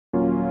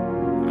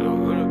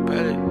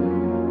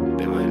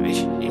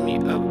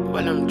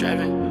while I'm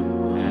driving.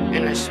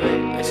 And I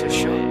swear it's a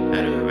show,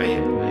 not a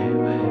rave.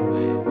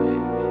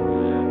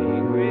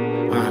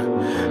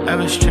 I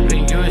was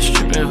tripping, you was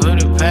tripping, who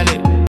the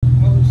pilot?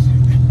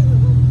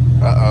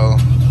 Uh-oh.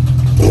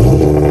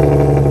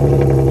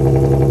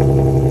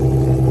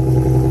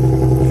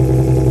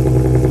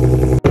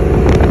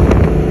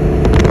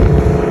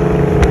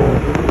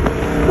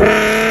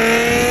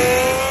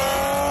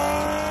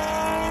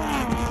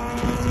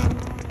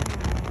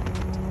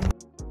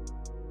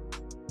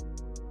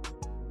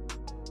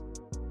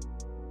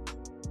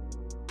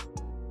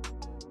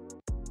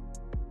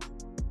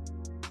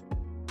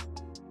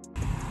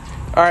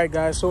 Alright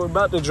guys, so we're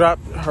about to drop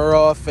her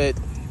off at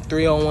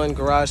 301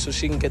 Garage so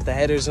she can get the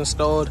headers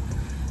installed.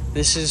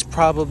 This is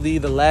probably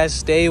the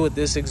last day with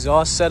this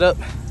exhaust setup.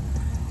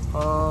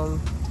 I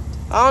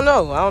don't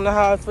know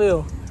how I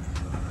feel.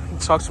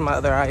 Talk to my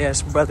other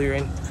IS brother,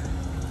 and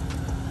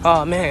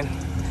oh man,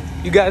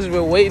 you guys have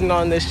been waiting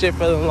on this shit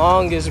for the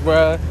longest,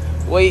 bruh.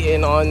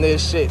 Waiting on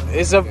this shit.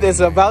 It's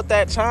about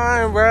that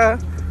time, bruh.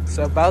 It's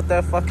about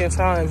that fucking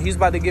time. He's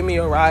about to give me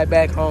a ride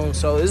back home.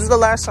 So this is the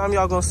last time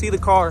y'all gonna see the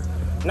car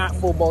not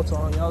full bolts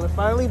on. Y'all are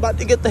finally about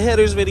to get the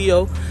headers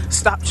video.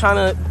 Stop trying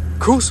to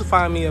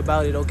crucify me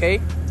about it, okay?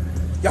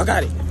 Y'all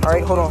got it. All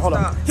right, hold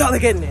on. Y'all are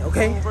getting it,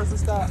 okay? 2-1 versus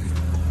stop.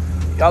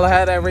 Y'all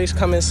have that race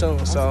coming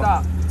soon, so.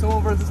 Stop.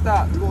 2-1 versus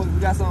stop. We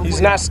got something.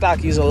 He's not stock,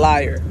 he's a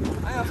liar.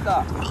 I am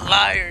stop.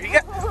 Liar. You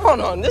got, hold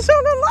on, this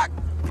on unlock.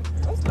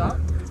 Don't stop.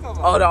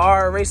 Oh, the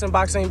R racing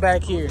box ain't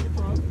back here.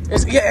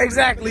 Yeah,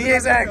 exactly.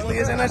 It's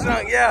in the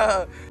trunk,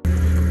 yeah.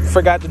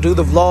 Forgot to do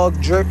the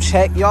vlog drip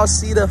check. Y'all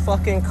see the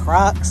fucking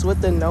Crocs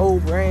with the no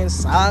brand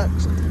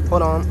socks?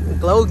 Hold on,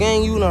 Glow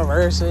Gang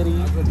University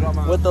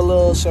with the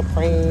little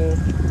Supreme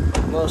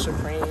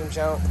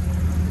jump.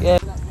 Yeah.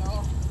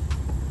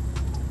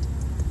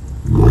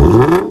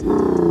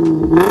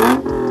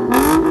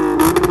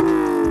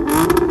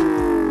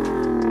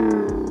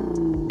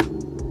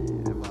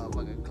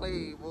 Motherfucking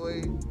Clay,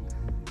 boy.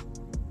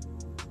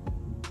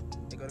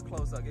 Hey, go to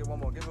close up. Give one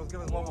more. Give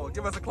us one more.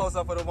 Give us a close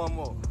up for the one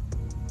more.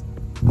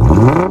 I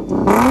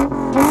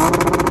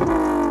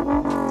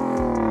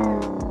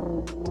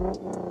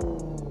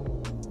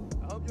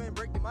hope you ain't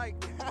break the mic.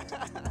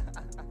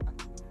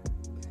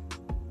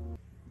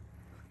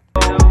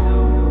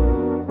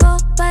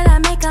 But I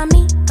make 'em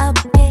eat up,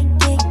 yeah.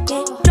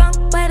 Drunk,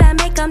 but I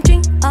make 'em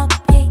drink up,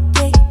 yeah.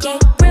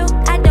 Real,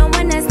 I don't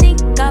wanna sneak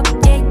up,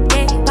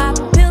 yeah. Pop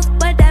pills,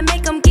 but I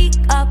make 'em geek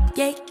up,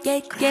 yeah.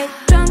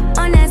 Drunk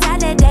on a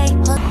Saturday.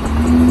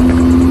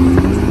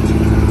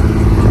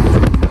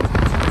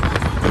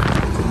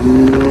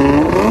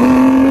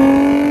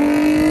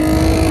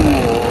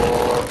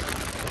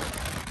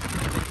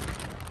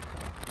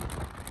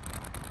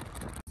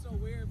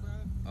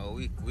 Oh,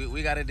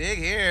 we gotta dig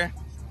here.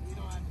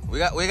 We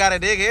gotta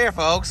dig here,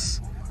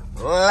 folks.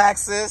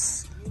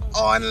 Lexus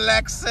on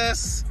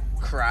Lexus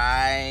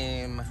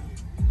crime.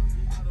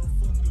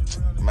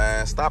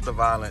 Man, stop the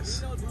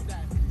violence.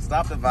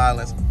 Stop the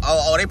violence.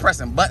 Oh, they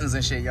pressing buttons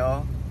and shit,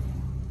 y'all.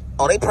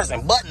 Oh, they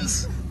pressing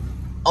buttons.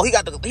 Oh, he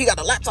got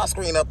the laptop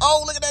screen up.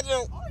 Oh, look at that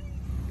joke.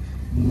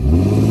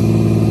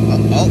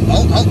 Oh.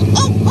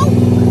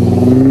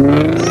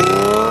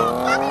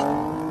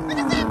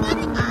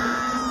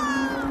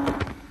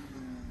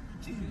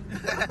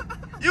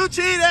 You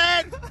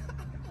cheated!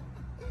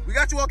 We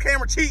got you on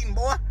camera cheating,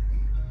 boy.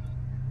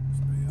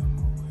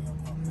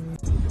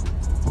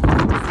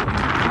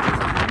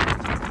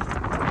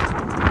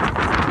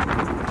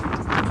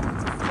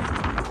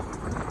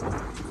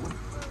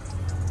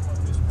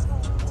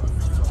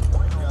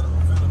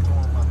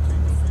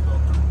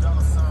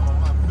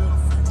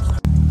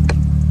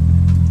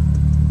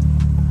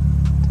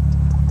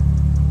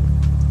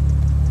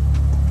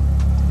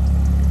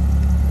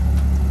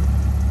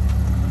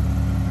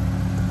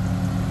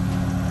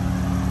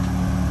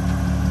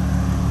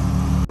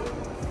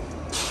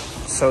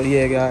 So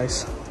yeah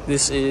guys,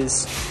 this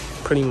is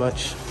pretty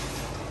much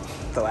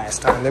the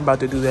last time. They're about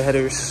to do the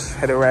header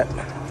wrap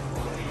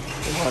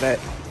and all that.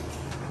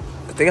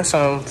 But they got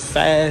some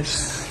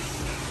fast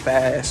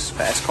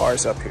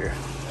cars up here.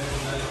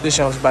 This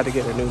young's about to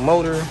get a new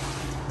motor,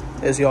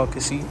 as y'all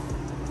can see.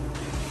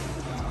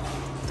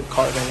 The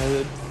carbon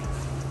hood.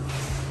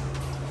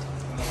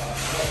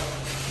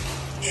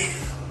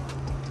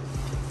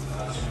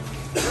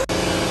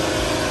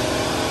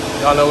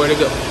 Y'all know where to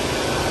go.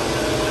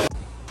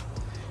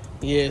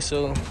 Yeah,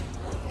 so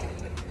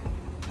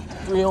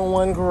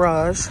 301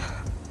 Garage.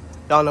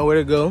 Y'all know where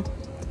to go.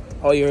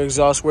 All your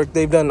exhaust work.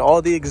 They've done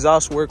all the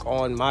exhaust work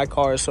on my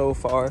car so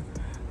far.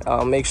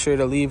 Make sure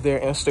to leave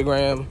their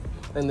Instagram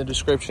in the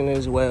description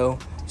as well,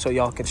 so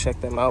y'all can check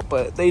them out.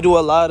 But they do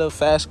a lot of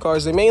fast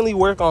cars. They mainly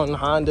work on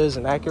Hondas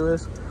and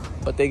Acuras,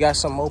 but they got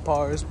some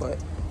Mopars. But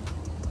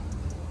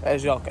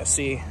as y'all can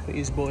see,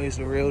 these boys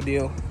the real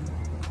deal.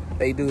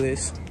 They do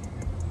this.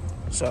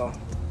 So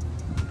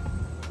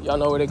y'all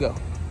know where to go.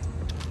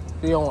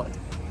 301.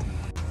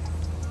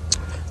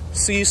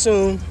 See you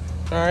soon.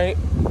 All right.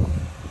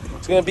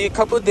 It's gonna be a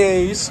couple of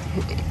days,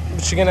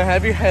 but you're gonna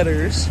have your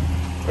headers.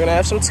 We're gonna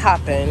have some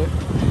top end.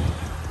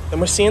 Then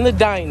we're seeing the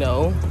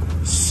dyno.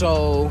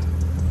 So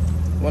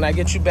when I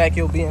get you back,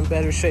 you'll be in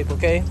better shape,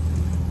 okay?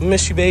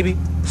 Miss you, baby.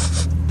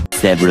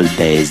 Several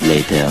days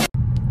later.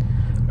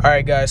 All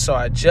right, guys, so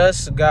I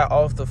just got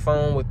off the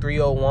phone with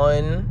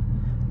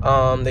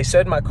 301. They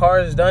said my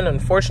car is done.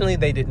 Unfortunately,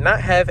 they did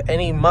not have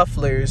any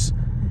mufflers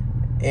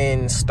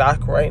in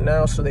stock right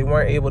now, so they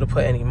weren't able to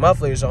put any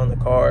mufflers on the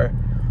car.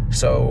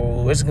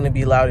 So it's gonna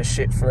be loud as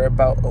shit for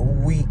about a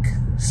week.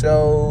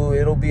 So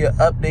it'll be an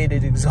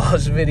updated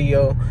exhaust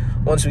video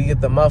once we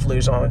get the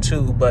mufflers on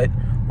too. But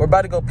we're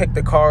about to go pick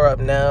the car up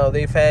now.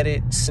 They've had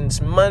it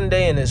since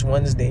Monday and it's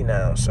Wednesday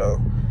now.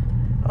 So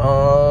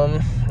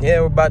yeah,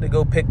 we're about to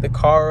go pick the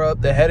car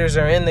up. The headers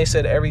are in. They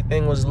said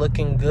everything was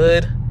looking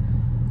good.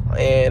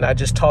 And I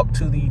just talked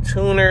to the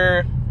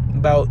tuner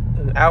about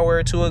an hour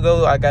or two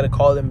ago. I got to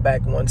call them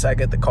back once I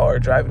get the car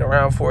driving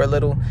around for a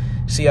little,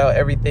 see how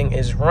everything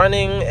is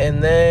running,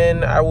 and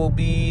then I will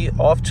be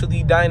off to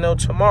the dyno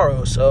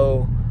tomorrow.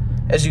 So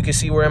as you can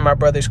see, we're in my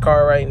brother's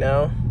car right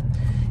now.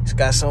 He's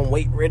got some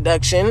weight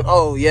reduction.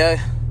 Oh yeah,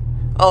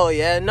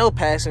 no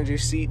passenger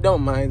seat,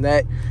 don't mind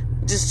that.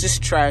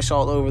 Just trash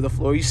all over the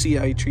floor. You see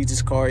how he treats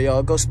his car,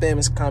 y'all. Go spam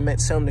his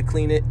comments, tell him to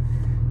clean it.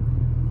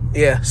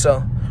 Yeah,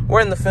 so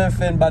we're in the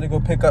fin about to go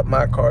pick up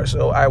my car,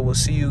 so I will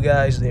see you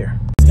guys there.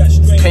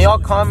 Can y'all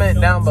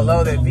comment down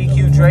below that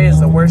VQ Dre is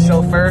the worst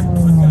chauffeur?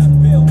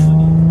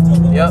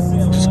 Yep,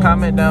 just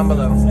comment down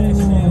below.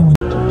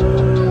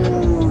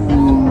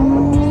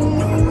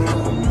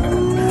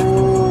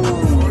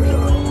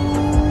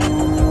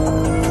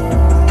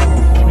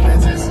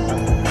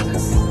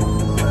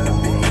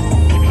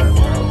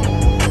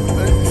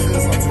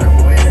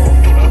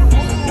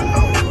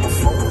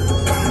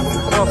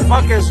 What the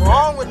fuck is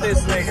wrong with this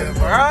nigga,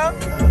 bro?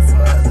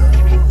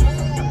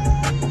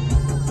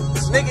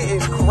 This nigga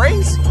is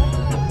crazy.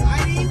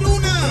 I didn't do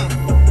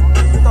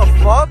nothing. What the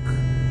fuck?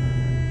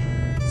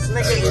 This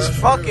nigga is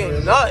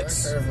fucking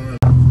nuts.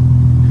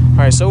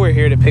 Alright, so we're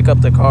here to pick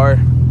up the car.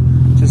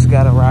 Just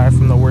got a ride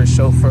from the worst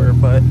chauffeur,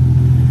 but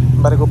I'm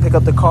about to go pick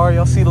up the car.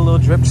 Y'all see the little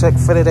drip check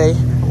for today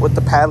with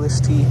the Palace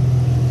tee.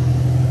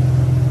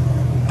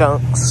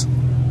 Dunks.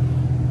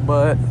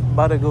 But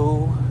about to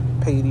go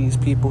pay these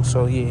people,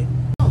 so yeah.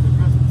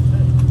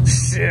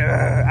 Shit,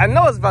 I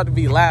know it's about to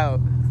be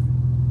loud.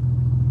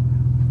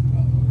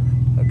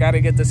 I gotta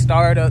get the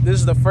startup.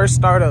 This is the first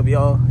startup,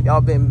 y'all. Y'all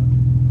been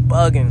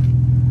bugging.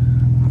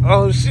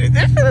 Oh shit,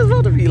 this shit is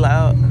about to be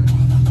loud.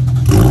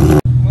 Oh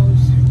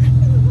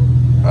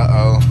shit.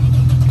 Uh-oh.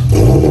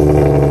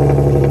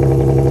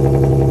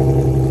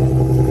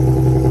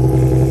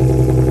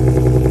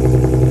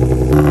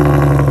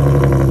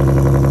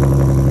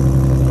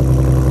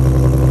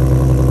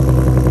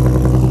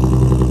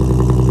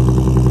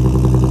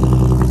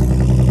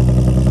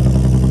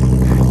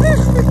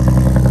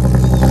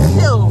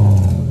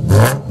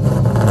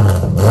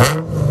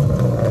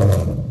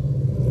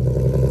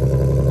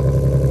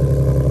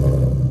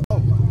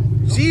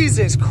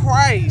 Jesus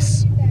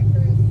Christ.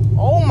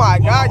 Oh my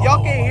God,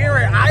 y'all can hear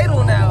it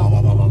idle now.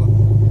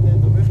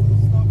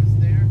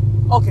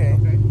 Okay.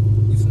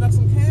 You snuck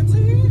some cans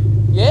in here?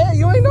 Yeah,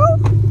 you ain't know?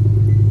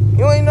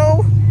 You ain't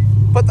know?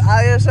 Put the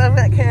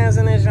IS7 cans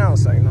in his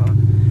house, like no.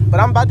 But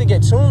I'm about to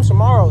get tuned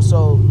tomorrow,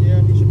 so.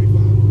 Yeah, he should be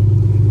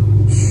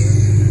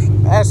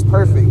fine. That's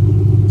perfect.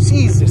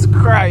 Jesus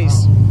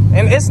Christ.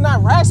 And it's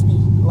not raspy,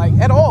 like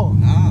at all.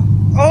 Nah.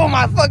 Oh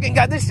my fucking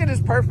God, this shit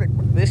is perfect.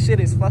 This shit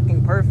is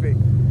fucking perfect.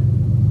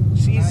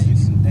 Jesus. You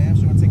can damn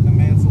sure take the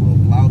man to a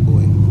loud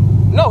boy.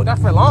 No, not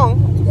for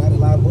long. You got it,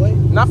 loud boy?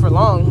 Not for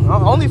long.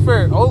 Only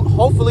for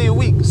hopefully a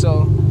week.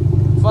 So,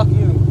 fuck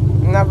you.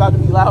 I'm not about to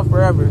be loud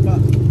forever.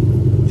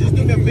 Just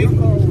do me a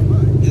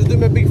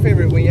big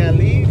favor. When y'all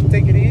leave,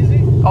 take it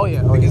easy. Oh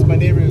yeah. Because my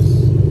neighbors,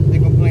 they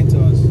complain to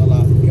us a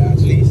lot.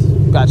 Gotcha. Please.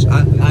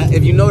 Gotcha.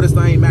 If you noticed,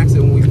 I ain't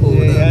maxing when we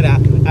pull it up.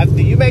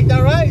 After you make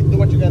that right, do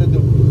what you gotta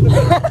do.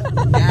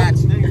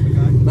 Gotcha.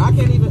 But I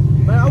can't even.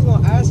 Man, I was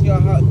gonna ask y'all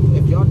how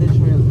if y'all did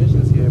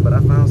transmissions here, but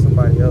I found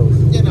somebody else.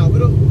 Yeah, no, we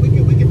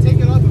can take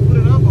it off and put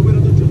it on, but we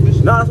don't do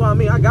transmission. No, that's what I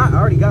mean. I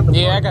already got the.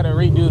 Yeah, part. I gotta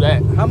redo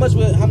that. How much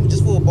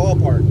just for a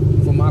ballpark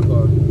for my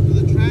car?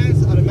 The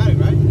trans automatic,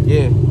 right?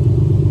 Yeah.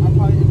 I'll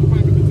probably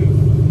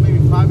between maybe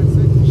 5 and 6.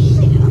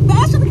 Shit,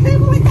 that's the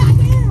cable we got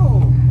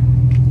down.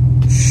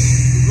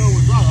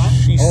 Roll-wheel drive, right?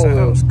 She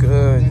sounds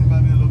good. Then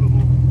probably a little bit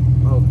more.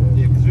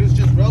 Okay. Yeah, because if it's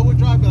just roll-wheel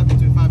drive, got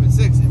between 5 and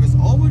 6. If it's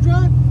all-wheel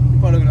drive, you're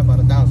probably looking at about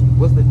 1,000.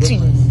 What's the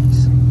difference?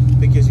 Jeez.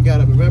 Because you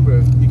gotta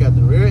remember, you got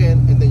the rear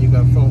end and then you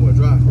got front-wheel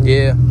drive.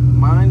 Yeah.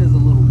 Mine is a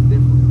little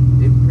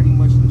different. It pretty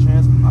much the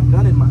transfer. I've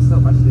done it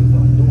myself. I just didn't know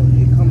what I'm doing.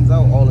 It comes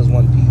out all as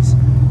one piece,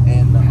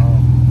 and the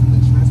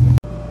transfer.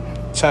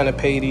 Trying to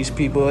pay these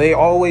people. They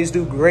always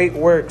do great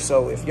work.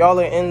 So if y'all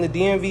are in the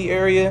DMV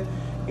area,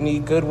 you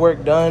need good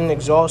work done,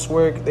 exhaust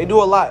work. They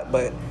do a lot,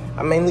 but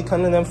I mainly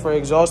come to them for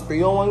exhaust.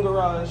 301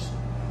 Garage.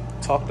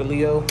 Talk to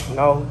Leo.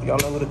 Y'all know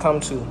who to come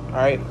to. All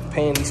right,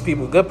 paying these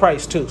people good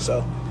price too.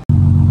 So.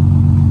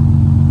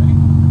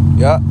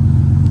 Yeah.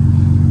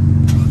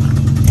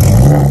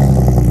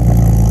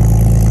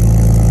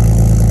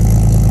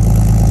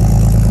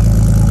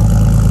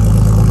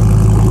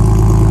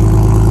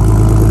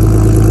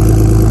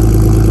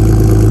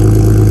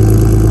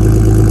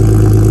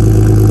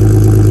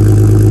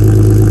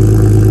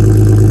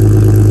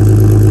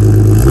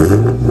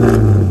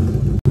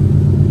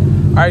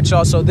 right,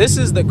 y'all, so this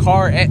is the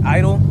car at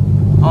idle.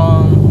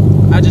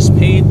 I just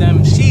paid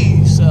them.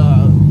 She's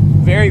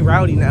very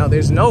rowdy now.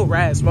 There's no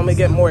rasp. I'm gonna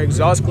get more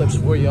exhaust clips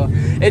for y'all.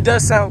 It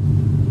does sound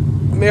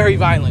very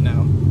violent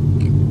now.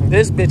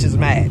 This bitch is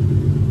mad.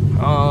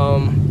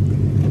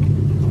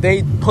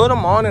 They put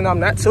them on and I'm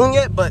not tuned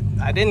yet, but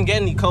I didn't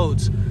get any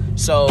codes,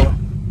 so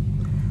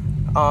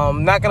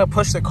I'm not gonna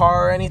push the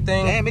car or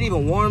anything. Damn, it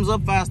even warms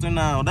up faster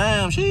now.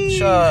 Damn, sheesh.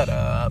 Shut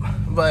up.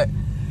 But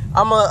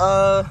I'm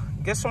gonna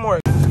get some more.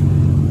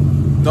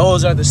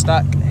 Those are the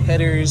stock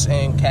headers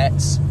and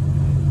cats,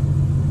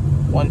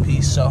 one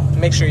piece, so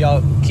make sure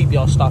y'all keep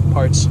y'all stock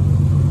parts.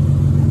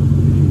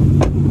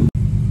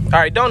 All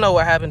right, don't know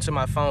what happened to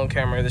my phone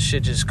camera. The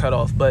shit just cut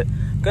off, but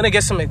gonna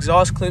get some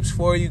exhaust clips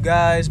for you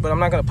guys, but I'm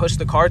not gonna push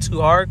the car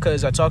too hard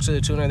because I talked to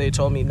the tuner. They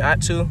told me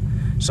not to.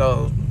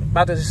 So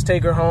about to just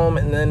take her home,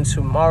 and then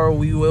tomorrow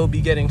we will be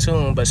getting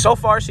tuned. But so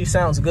far she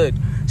sounds good.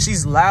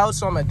 She's loud,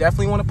 so I'm gonna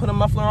definitely want to put a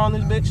muffler on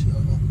this bitch.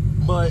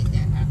 But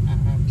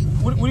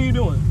what are you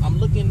doing? I'm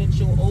looking at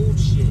your old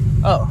shit.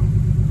 Oh,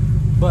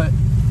 but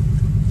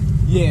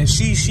yeah,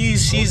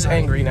 she's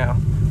angry now.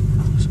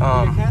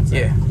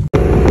 Yeah.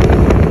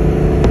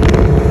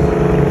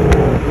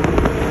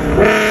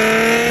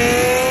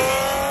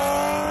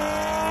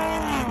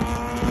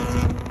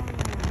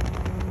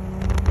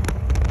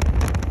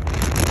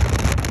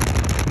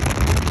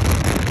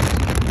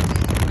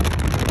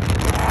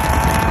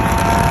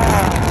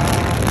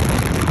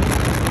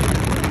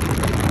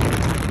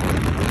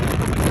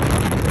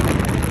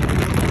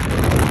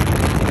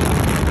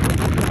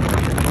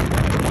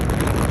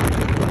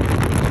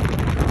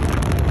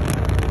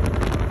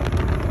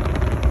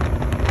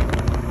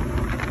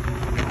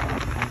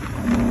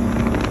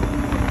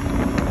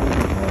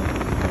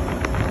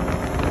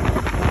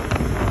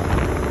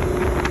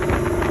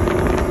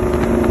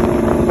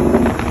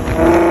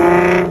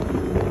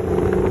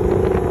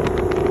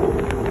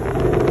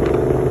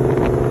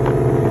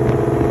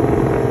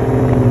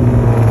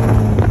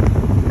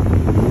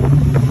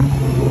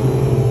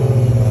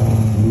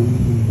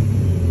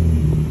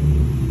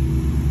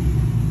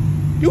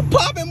 You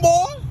popping,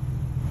 boy?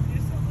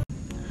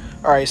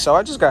 All right, so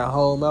I just got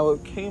home. I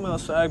came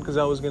outside because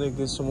I was gonna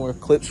get some more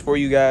clips for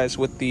you guys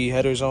with the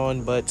headers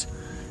on, but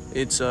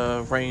it's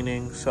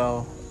raining,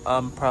 so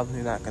I'm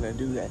probably not gonna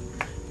do that.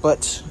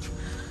 But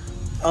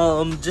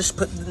just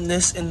putting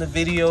this in the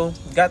video.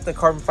 Got the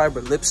carbon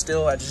fiber lip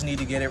still. I just need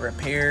to get it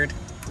repaired.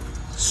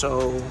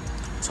 So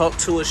talk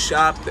to a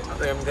shop.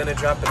 I'm gonna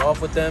drop it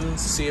off with them to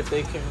see if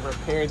they can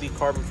repair the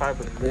carbon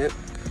fiber lip.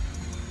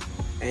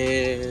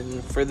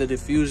 And for the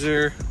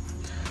diffuser,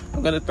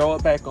 I'm gonna throw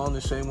it back on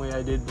the same way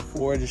I did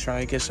before, just try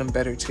and get some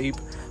better tape.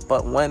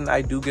 But when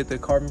I do get the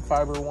carbon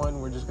fiber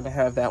one, we're just gonna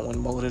have that one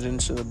molded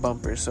into the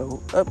bumper.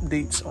 So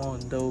updates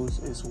on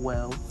those as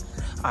well.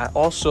 I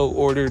also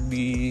ordered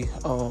the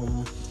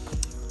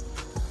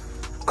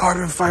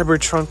carbon fiber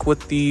trunk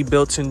with the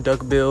built-in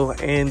duckbill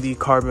and the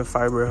carbon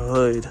fiber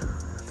hood,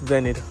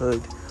 vented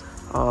hood.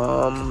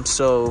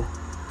 So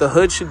the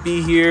hood should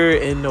be here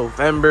in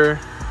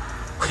November,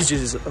 which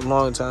is a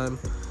long time.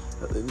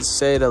 It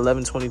said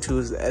 11/22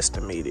 is the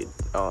estimated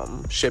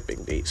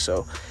shipping date,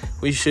 so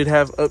we should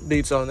have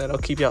updates on that. I'll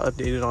keep y'all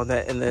updated on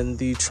that. And then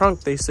the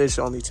trunk, they said,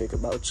 should only take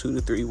about 2 to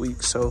 3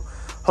 weeks, so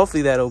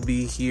hopefully that'll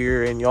be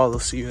here and y'all will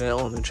see that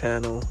on the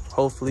channel,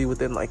 hopefully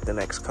within like the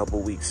next couple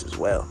weeks as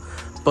well.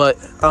 But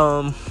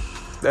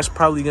that's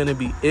probably gonna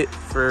be it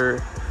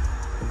for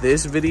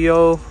this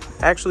video.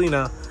 Actually,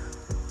 no,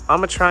 I'm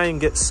gonna try and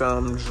get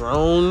some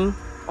drone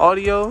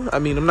audio. I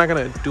mean, I'm not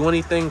gonna do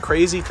anything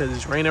crazy because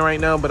it's raining right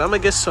now, but I'm gonna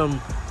get some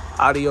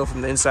audio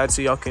from the inside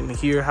so y'all can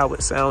hear how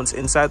it sounds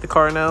inside the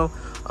car now.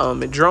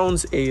 It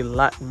drones a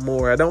lot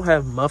more. I don't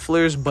have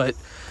mufflers, but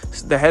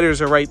the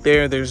headers are right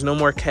there. There's no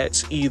more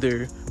cats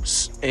either,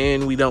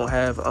 and we don't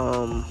have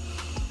the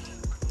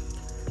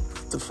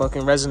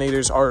fucking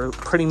resonators are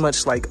pretty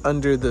much like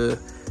under the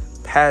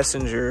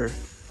passenger,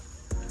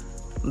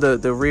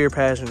 the rear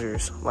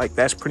passengers. Like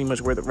that's pretty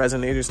much where the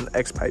resonators and the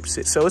X pipe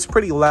sit, so it's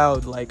pretty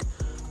loud, like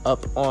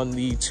up on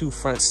the 2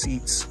 front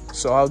seats.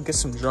 So I'll get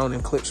some drone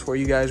and clips for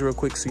you guys real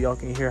quick so y'all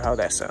can hear how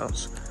that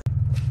sounds.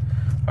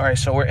 All right,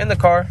 so we're in the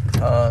car.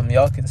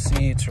 Y'all can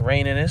see it's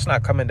raining. It's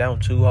not coming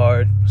down too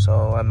hard,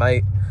 so I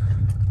might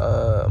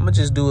I'm gonna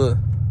just do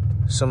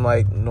some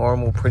like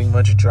normal pretty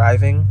much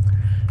driving.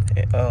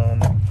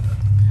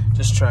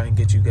 Just try and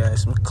get you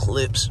guys some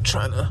clips,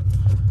 trying to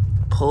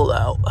pull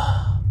out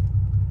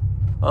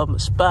of my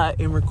spot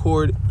and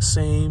record at the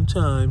same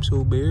time,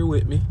 so bear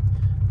with me.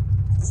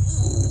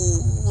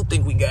 Ooh, I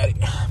think we got it.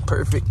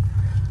 Perfect.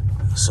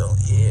 So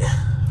yeah,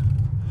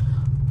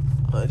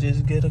 I'll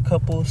just get a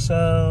couple of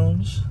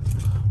sounds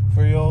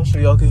for y'all so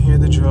y'all can hear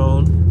the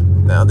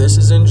drone. Now this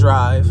is in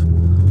drive.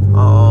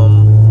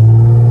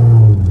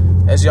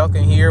 As y'all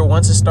can hear,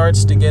 once it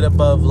starts to get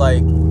above,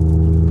 like, let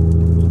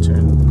me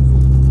turn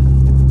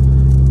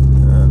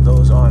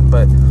those on,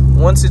 but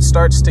once it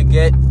starts to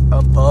get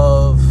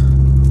above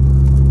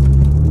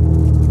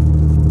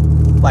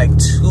like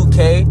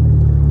 2K,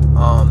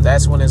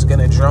 that's when it's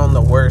gonna drone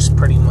the worst,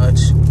 pretty much.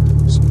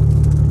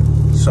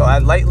 So I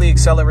lightly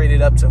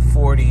accelerated up to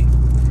 40.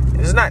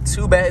 It's not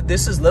too bad.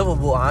 This is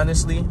livable,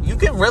 honestly. You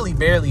can really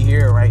barely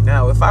hear it right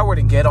now. If I were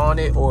to get on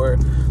it or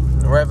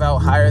rev out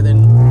higher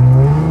than,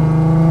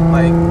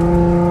 like,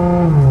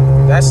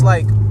 that's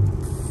like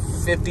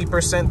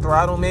 50%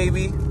 throttle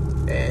maybe,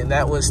 and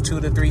that was 2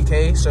 to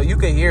 3K. So you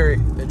can hear it.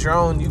 The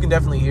drone, you can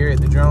definitely hear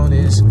it. The drone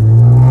is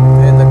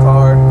in the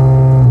car.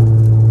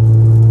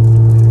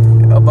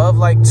 Above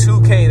like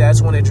 2K,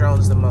 that's when it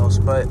drones the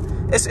most, but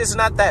it's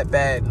not that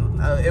bad.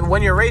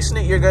 When you're racing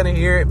it, you're gonna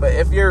hear it, but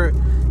if you're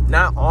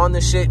not on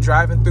the shit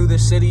driving through the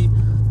city,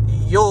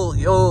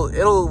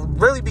 it'll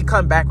really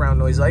become background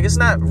noise. Like, it's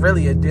not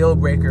really a deal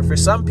breaker. For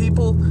some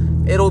people,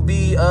 it'll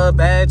be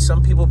bad.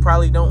 Some people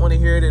probably don't want to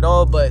hear it at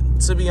all, but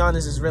to be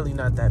honest, it's really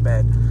not that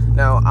bad.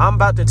 Now, I'm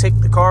about to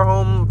take the car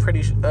home.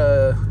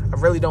 I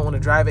really don't want to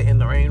drive it in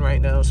the rain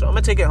right now, so I'm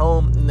gonna take it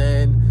home, and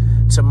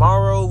then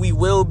tomorrow we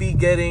will be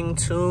getting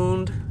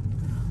tuned.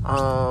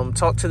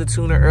 Talked to the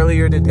tuner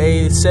earlier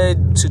today. It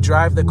said to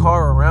drive the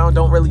car around,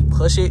 don't really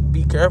push it,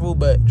 be careful,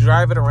 but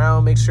drive it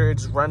around, make sure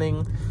it's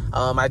running.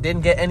 I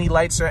didn't get any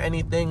lights or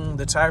anything.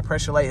 The tire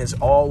pressure light has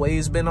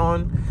always been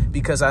on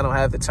because I don't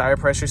have the tire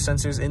pressure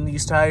sensors in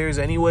these tires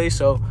anyway,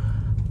 so,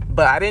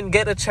 but I didn't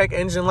get a check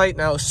engine light.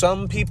 Now,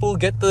 some people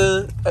get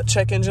the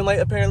check engine light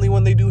apparently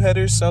when they do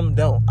headers, some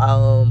don't.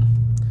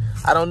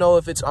 I don't know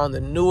if it's on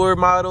the newer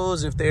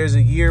models, if there's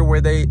a year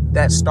where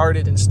that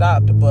started and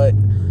stopped, but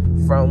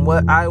from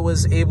what I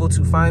was able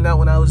to find out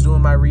when I was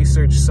doing my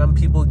research, some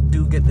people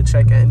do get the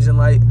check engine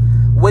light,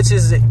 which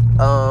is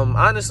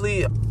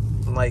honestly,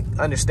 like,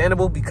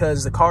 understandable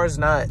because the car is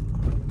not,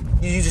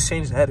 you just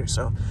change the header.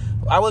 So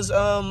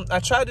I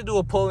tried to do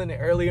a pull in it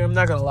earlier. I'm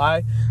not gonna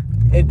lie,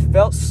 it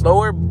felt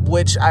slower,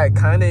 which I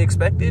kind of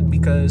expected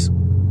because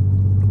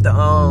the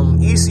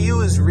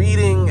ECU is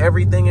reading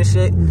everything and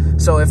shit.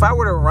 So if I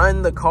were to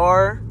run the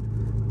car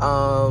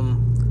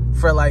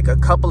for like a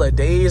couple of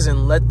days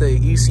and let the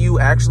ECU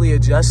actually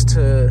adjust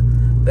to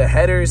the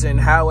headers and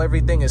how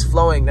everything is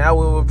flowing, now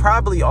it will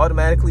probably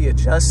automatically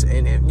adjust,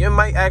 and you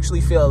might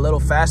actually feel a little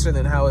faster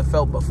than how it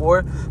felt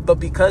before. But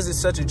because it's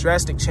such a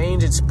drastic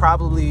change, it's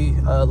probably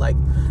like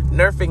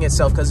nerfing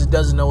itself because it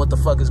doesn't know what the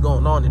fuck is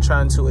going on and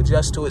trying to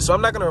adjust to it. So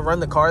I'm not gonna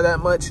run the car that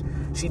much.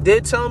 She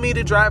did tell me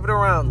to drive it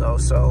around though,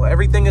 so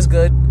everything is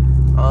good.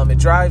 It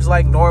drives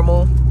like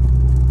normal,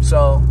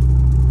 so,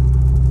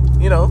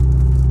 you know,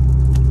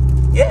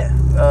 yeah,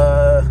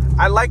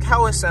 I like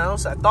how it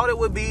sounds. I thought it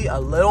would be a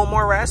little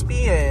more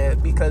raspy,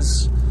 and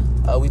because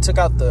we took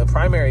out the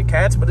primary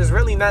cats, but it's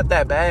really not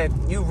that bad.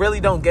 You really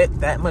don't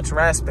get that much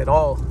rasp at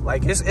all.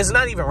 Like, it's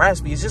not even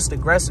raspy, it's just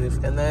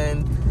aggressive. And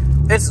then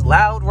it's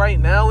loud right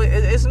now.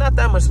 It's not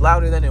that much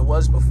louder than it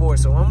was before.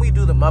 So when we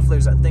do the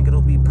mufflers, I think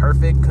it'll be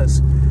perfect,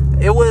 because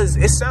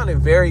it sounded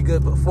very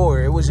good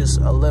before. It was just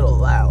a little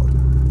loud.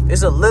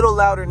 It's a little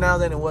louder now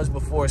than it was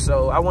before,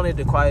 so I wanted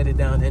to quiet it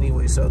down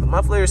anyway. So the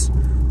mufflers,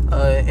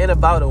 in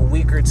about a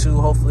week or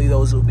two, hopefully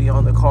those will be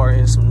on the car,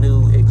 and some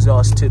new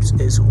exhaust tips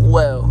as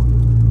well.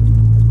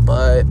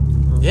 But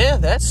yeah,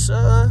 that's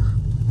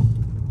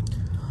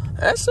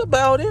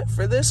about it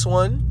for this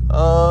one.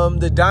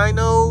 The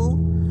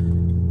dyno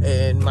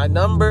and my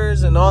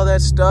numbers and all that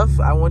stuff,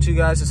 I want you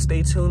guys to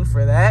stay tuned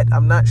for that.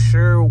 I'm not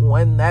sure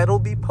when that'll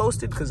be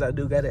posted, because I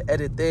do gotta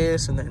edit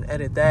this and then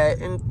edit that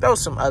and throw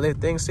some other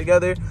things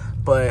together.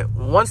 But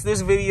once this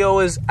video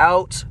is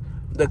out,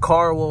 the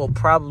car will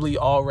probably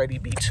already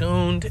be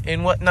tuned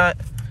and whatnot,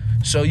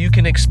 so you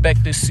can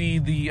expect to see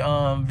the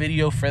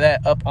video for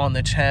that up on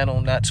the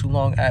channel not too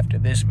long after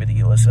this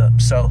video is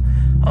up. So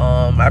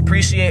I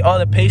appreciate all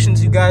the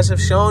patience you guys have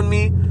shown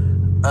me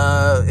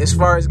as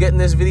far as getting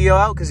this video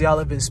out, because y'all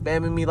have been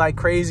spamming me like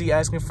crazy,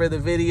 asking for the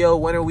video.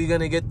 When are we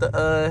gonna get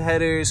the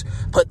headers?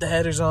 Put the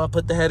headers on,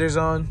 put the headers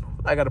on.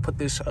 I gotta put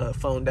this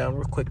phone down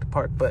real quick to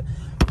park, but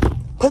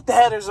put the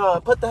headers on,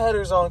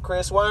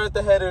 Chris. Why aren't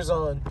the headers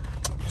on?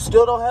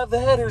 Still don't have the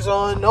headers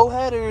on. No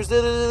headers.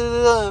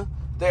 They're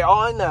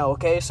on now,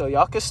 okay? So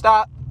y'all can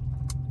stop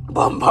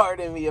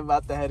bombarding me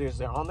about the headers.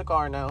 They're on the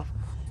car now.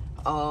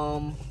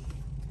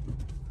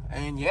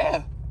 And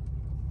yeah,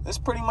 that's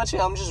pretty much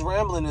it. I'm just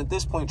rambling at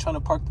this point, trying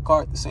to park the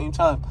car at the same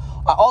time.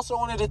 I also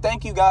wanted to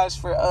thank you guys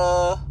for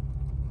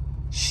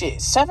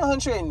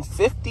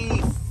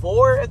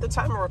 754 at the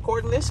time of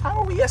recording this. How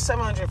are we at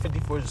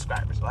 754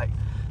 subscribers? Like,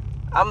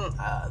 I'm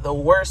the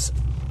worst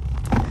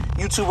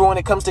YouTuber when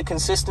it comes to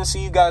consistency.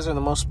 You guys are the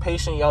most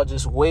patient. Y'all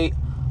just wait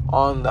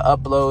on the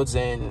uploads,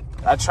 and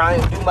I try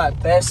and do my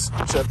best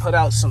to put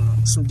out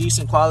some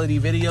decent quality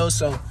videos.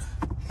 So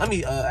let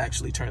me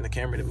actually turn the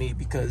camera to me,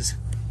 because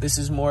this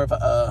is more of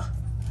a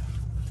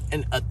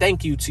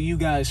thank you to you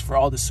guys for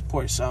all the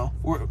support. So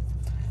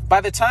by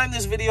the time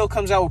this video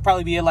comes out, we'll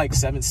probably be at like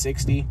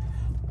 760,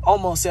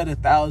 almost at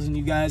 1,000.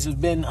 You guys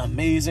have been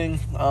amazing.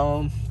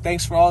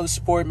 Thanks for all the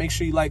support. Make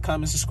sure you like,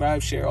 comment,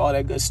 subscribe, share, all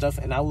that good stuff,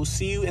 and I will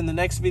see you in the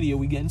next video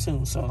we get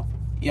soon. So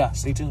yeah,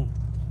 stay tuned.